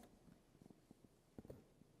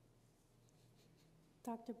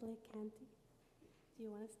 Dr. Blake Canty, do you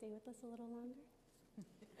want to stay with us a little longer?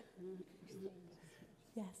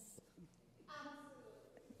 Yes.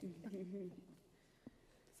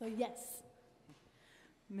 So yes.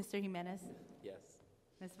 Mr. Jimenez, Yes.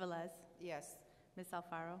 Ms. Velez, Yes. Ms.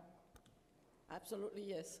 Alfaro, Absolutely,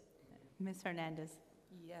 yes. Ms. Hernandez.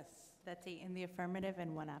 Yes. That's 8 in the affirmative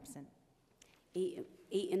and 1 absent. Eight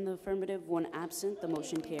in the affirmative, 1 absent. The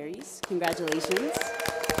motion carries. Congratulations.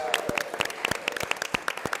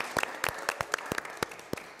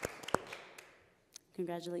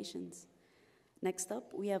 Congratulations. Next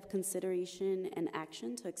up, we have consideration and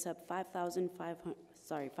action to accept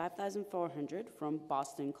 $5,400 from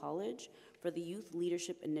Boston College for the Youth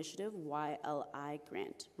Leadership Initiative YLI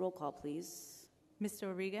grant. Roll call, please. Mr.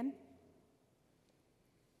 O'Regan,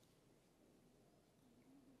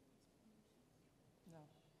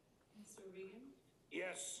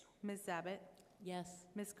 Yes. Ms. Zabit, Yes.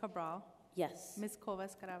 Ms. Cabral, Yes. Ms.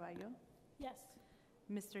 Covas Caraballo, Yes.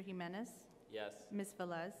 Mr. Jimenez, Yes. Ms.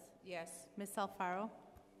 Velez, Yes. Ms. Alfaro,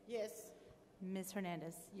 Yes. Ms.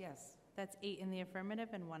 Hernandez. Yes. That's 8 in the affirmative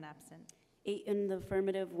and 1 absent. 8 in the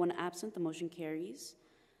affirmative, 1 absent. The motion carries.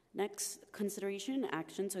 Next, consideration and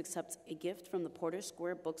action to accept a gift from the Porter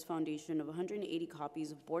Square Books Foundation of 180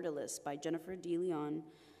 copies of Borderless by Jennifer D. Leon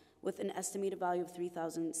with an estimated value of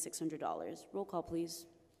 $3,600. Roll call, please.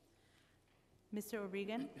 Mr.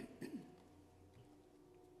 O'Regan,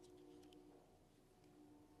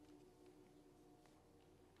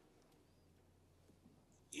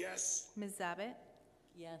 Yes. Ms. Zabit,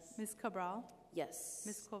 Yes. Ms. Cabral, Yes.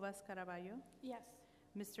 Ms. Covas Caraballo, Yes.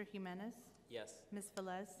 Mr. Jimenez, Yes. Ms.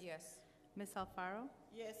 Velez, Yes. Ms. Alfaro,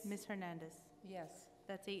 Yes. Ms. Hernandez. Yes.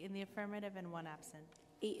 That's 8 in the affirmative and 1 absent.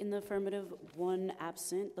 8 in the affirmative, 1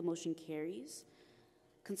 absent. The motion carries.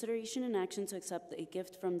 Consideration and action to accept a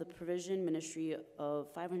gift from the Provision Ministry of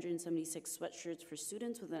 576 sweatshirts for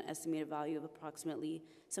students with an estimated value of approximately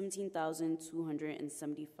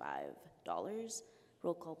 $17,275.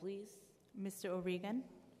 Roll call, please. Mr. O'Regan,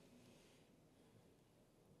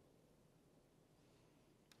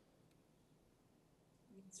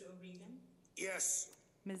 Yes.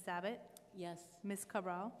 Ms. Zabit, Yes. Ms.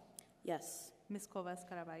 Cabral, Yes. Ms. Covas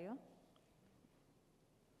Caraballo,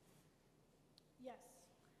 Yes.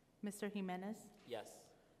 Mr. Jimenez, Yes.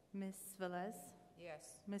 Ms. Velez,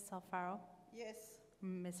 Yes. Ms. Alfaro, Yes.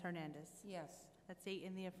 Ms. Hernandez. Yes. That's 8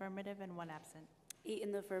 in the affirmative and 1 absent. 8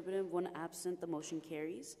 in the affirmative, 1 absent. The motion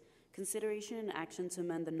carries. Consideration and action to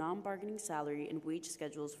amend the non-bargaining salary and wage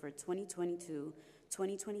schedules for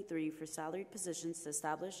 2022-2023 for salaried positions to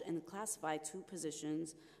establish and classify 2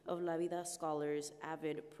 positions of La Vida Scholars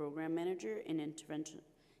Avid Program Manager and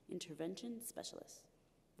Intervention Specialist.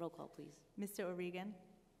 Roll call, please. Mr. O'Regan,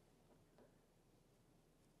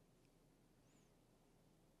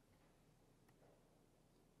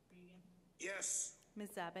 Yes. Ms.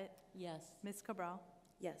 Zabit, Yes. Ms. Cabral,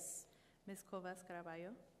 Yes. Ms. Covas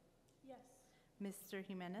Caraballo, Yes. Mr.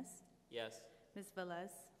 Jimenez, Yes. Ms.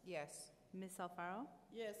 Velez, Yes. Ms. Alfaro,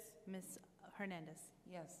 Yes. Ms. Hernandez.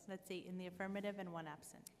 Yes. That's 8 in the affirmative and 1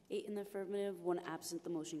 absent. 8 in the affirmative, 1 absent. The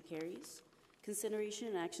motion carries. Consideration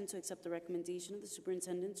and action to accept the recommendation of the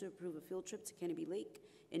superintendent to approve a field trip to Canopy Lake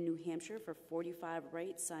in New Hampshire for 45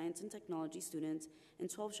 Wright Science and Technology students and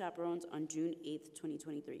 12 chaperones on June 8th,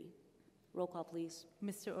 2023. Roll call, please.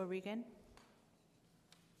 Mr. O'Regan,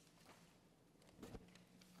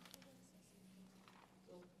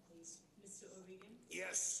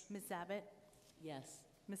 Yes. Ms. Zabit, Yes.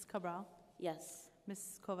 Ms. Cabral, Yes.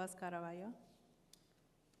 Ms. Covas Caraballo,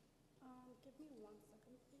 Give me 1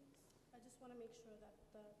 second, please. I just want to make sure that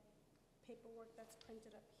the paperwork that's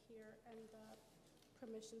printed up here and the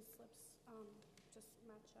permission slips just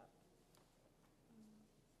match up.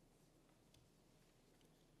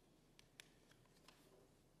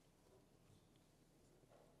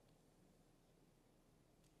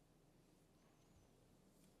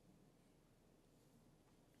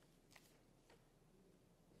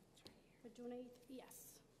 For June 8th,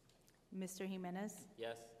 yes. Mr. Jimenez,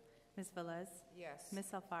 Yes. Ms. Velez, Yes.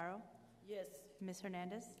 Ms. Alfaro, Yes. Ms.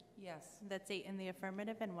 Hernandez. Yes. That's 8 in the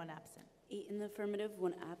affirmative and 1 absent. 8 in the affirmative,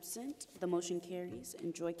 1 absent. The motion carries.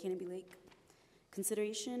 Enjoy Canopy Lake.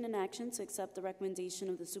 Consideration and action to accept the recommendation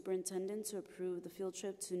of the superintendent to approve the field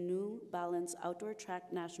trip to New Balance Outdoor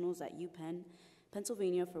Track Nationals at UPenn,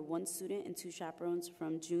 Pennsylvania for 1 student and 2 chaperones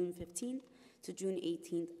from June 15th to June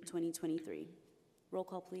 18th, 2023. Roll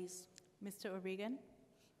call, please. Mr. O'Regan,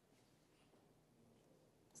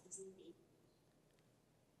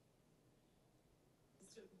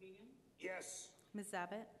 Yes. Ms.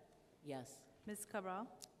 Zabit, Yes. Ms. Cabral,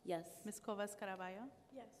 Yes. Ms. Covas Caraballo,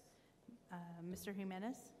 Yes. Mr.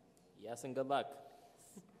 Jimenez, Yes, and good luck.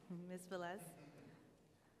 Ms. Velez,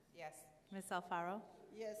 Yes. Ms. Alfaro,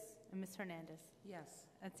 Yes. and Ms. Hernandez. Yes.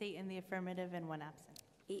 That's 8 in the affirmative and 1 absent.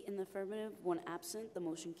 8 in the affirmative, 1 absent. The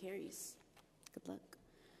motion carries. Good luck.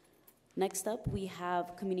 Next up, we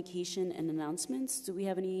have communication and announcements. Do we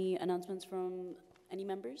have any announcements from any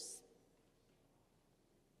members?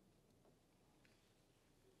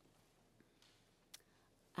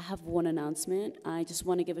 I have one announcement. I just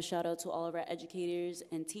want to give a shout out to all of our educators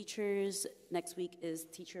and teachers. Next week is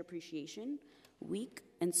Teacher Appreciation Week,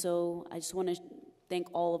 and so I just want to thank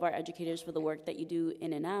all of our educators for the work that you do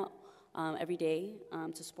in and out every day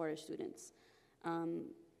to support our students.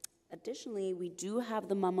 Additionally, we do have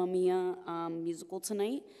the Mamma Mia musical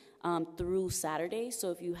tonight through Saturday, so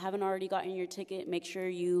if you haven't already gotten your ticket, make sure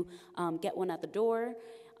you get one at the door,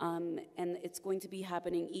 and it's going to be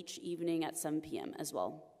happening each evening at 7 p.m. as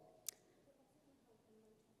well.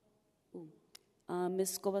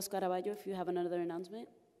 Ms. Cobas Caraballo, if you have another announcement.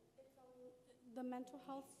 The mental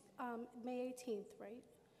health, May 18th, right?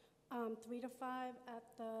 3 to 5 at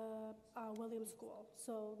the Williams School.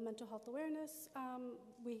 So mental health awareness,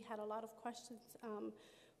 we had a lot of questions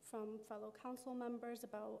from fellow council members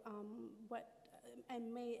about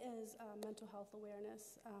and May is Mental Health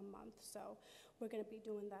Awareness Month, so we're going to be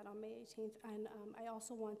doing that on May 18th. And I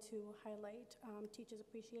also want to highlight Teachers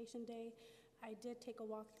Appreciation Day. I did take a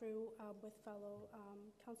walk through with fellow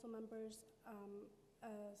council members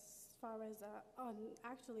as far as on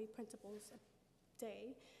actually Principals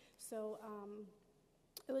Day. So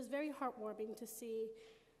it was very heartwarming to see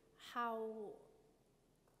how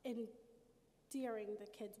endearing the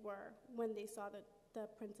kids were when they saw the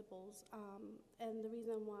principals. And the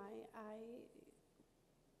reason why I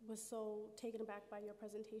was so taken aback by your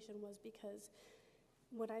presentation was because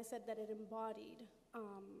when I said that it embodied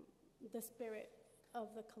the spirit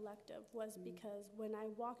of the collective was because when I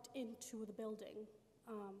walked into the building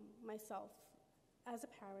myself as a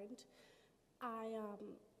parent,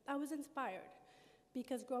 I was inspired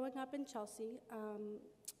because growing up in Chelsea,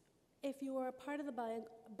 if you were a part of the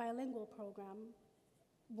bilingual program,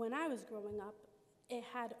 when I was growing up, it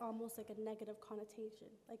had almost like a negative connotation.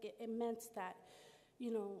 Like it meant that, you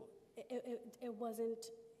know, it wasn't,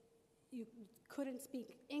 you couldn't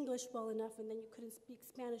speak English well enough and then you couldn't speak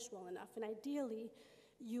Spanish well enough. And ideally,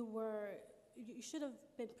 you should have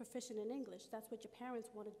been proficient in English. That's what your parents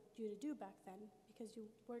wanted you to do back then because you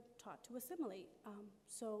weren't taught to assimilate.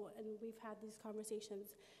 And we've had these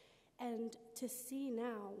conversations. And to see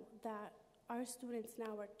now that our students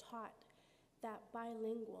now are taught that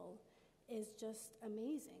bilingual is just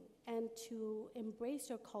amazing. And to embrace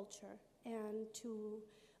your culture and to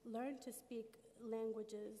learn to speak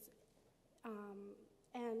languages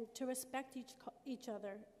and to respect each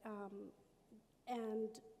other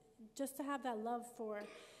and just to have that love for,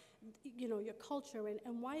 you know, your culture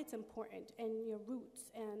and why it's important and your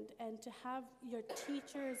roots and to have your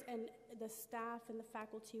teachers and the staff and the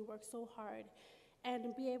faculty work so hard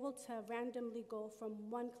and be able to randomly go from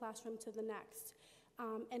one classroom to the next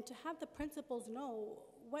and to have the principals know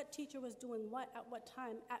what teacher was doing what at what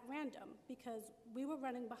time at random because we were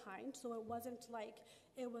running behind, so it wasn't like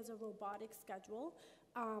it was a robotic schedule.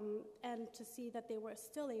 And to see that they were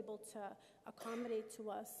still able to accommodate to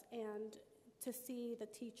us and to see the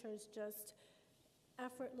teachers just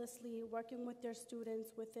effortlessly working with their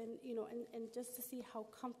students within, you know, and just to see how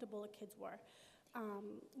comfortable the kids were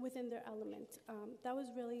within their element. That was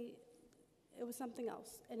really, it was something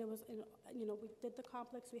else. And it was, you know, we did the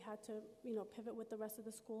complex, we had to, you know, pivot with the rest of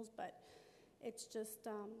the schools, but it's just,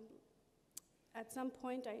 at some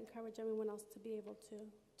point, I encourage everyone else to be able to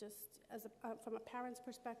just, from a parent's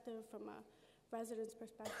perspective, from a resident's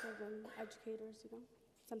perspective, and educators, you know,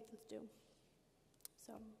 something to do.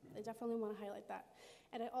 So I definitely want to highlight that.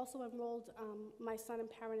 And I also enrolled my son in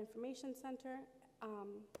Parent Information Center.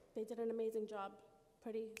 They did an amazing job,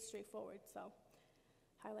 pretty straightforward, so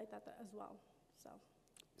highlight that as well.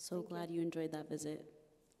 So Glad you enjoyed that visit.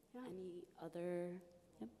 Yeah. Any other?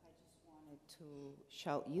 Yep. I just wanted to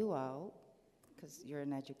shout you out because you're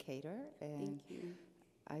an educator, and Thank you.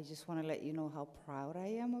 I just want to let you know how proud I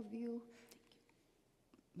am of you.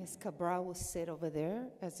 Ms. Cabral will sit over there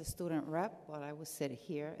as the student rep while I will sit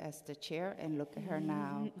here as the chair, and look at her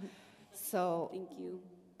now. So Thank you.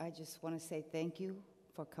 I just want to say thank you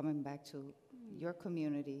for coming back to your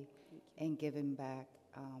community and giving back.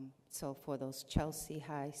 So for those Chelsea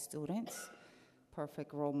High students,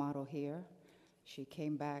 perfect role model here. She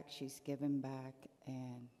came back, she's given back,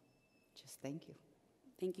 and just thank you.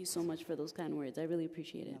 Thank you so much for those kind words. I really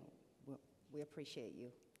appreciate it. No, we appreciate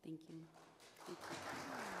you. Thank you. Thank you.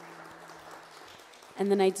 And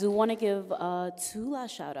then I do want to give two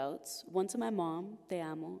last shout outs. One to my mom, Te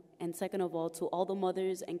Amo. And second of all, to all the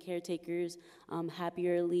mothers and caretakers, happy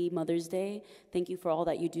early Mother's Day. Thank you for all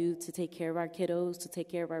that you do to take care of our kiddos, to take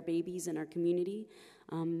care of our babies in our community.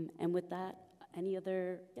 And with that, any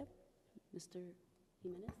other, yep, Mr.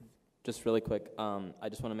 Jimenez? Just really quick, I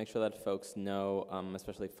just want to make sure that folks know,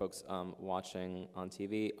 especially folks watching on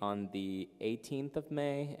TV, on the 18th of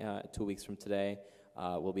May, 2 weeks from today,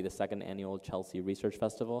 will be the second annual Chelsea Research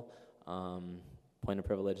Festival. Point of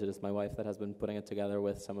privilege, it is my wife that has been putting it together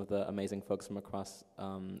with some of the amazing folks from across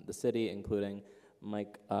the city, including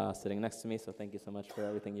Mike sitting next to me, so thank you so much for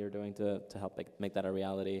everything you're doing to help make that a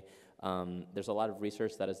reality. There's a lot of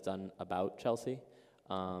research that is done about Chelsea.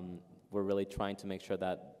 We're really trying to make sure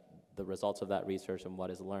that the results of that research and what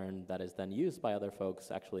is learned that is then used by other folks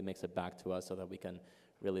actually makes it back to us so that we can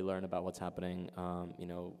really learn about what's happening,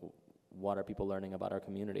 what are people learning about our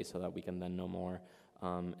community so that we can then know more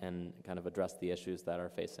and kind of address the issues that are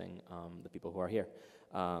facing the people who are here.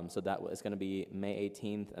 So that is going to be May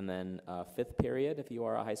 18th, and then fifth period, if you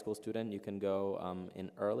are a high school student, you can go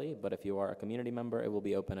in early, but if you are a community member, it will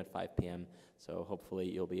be open at 5 p.m., so hopefully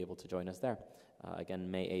you'll be able to join us there. Again,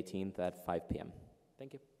 May 18th at 5 p.m.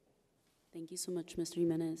 Thank you. Thank you so much, Mr.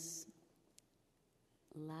 Jimenez.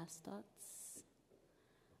 Last thoughts?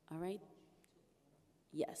 All right.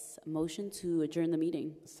 Yes, a motion to adjourn the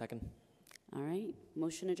meeting. Second. All right,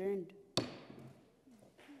 motion adjourned.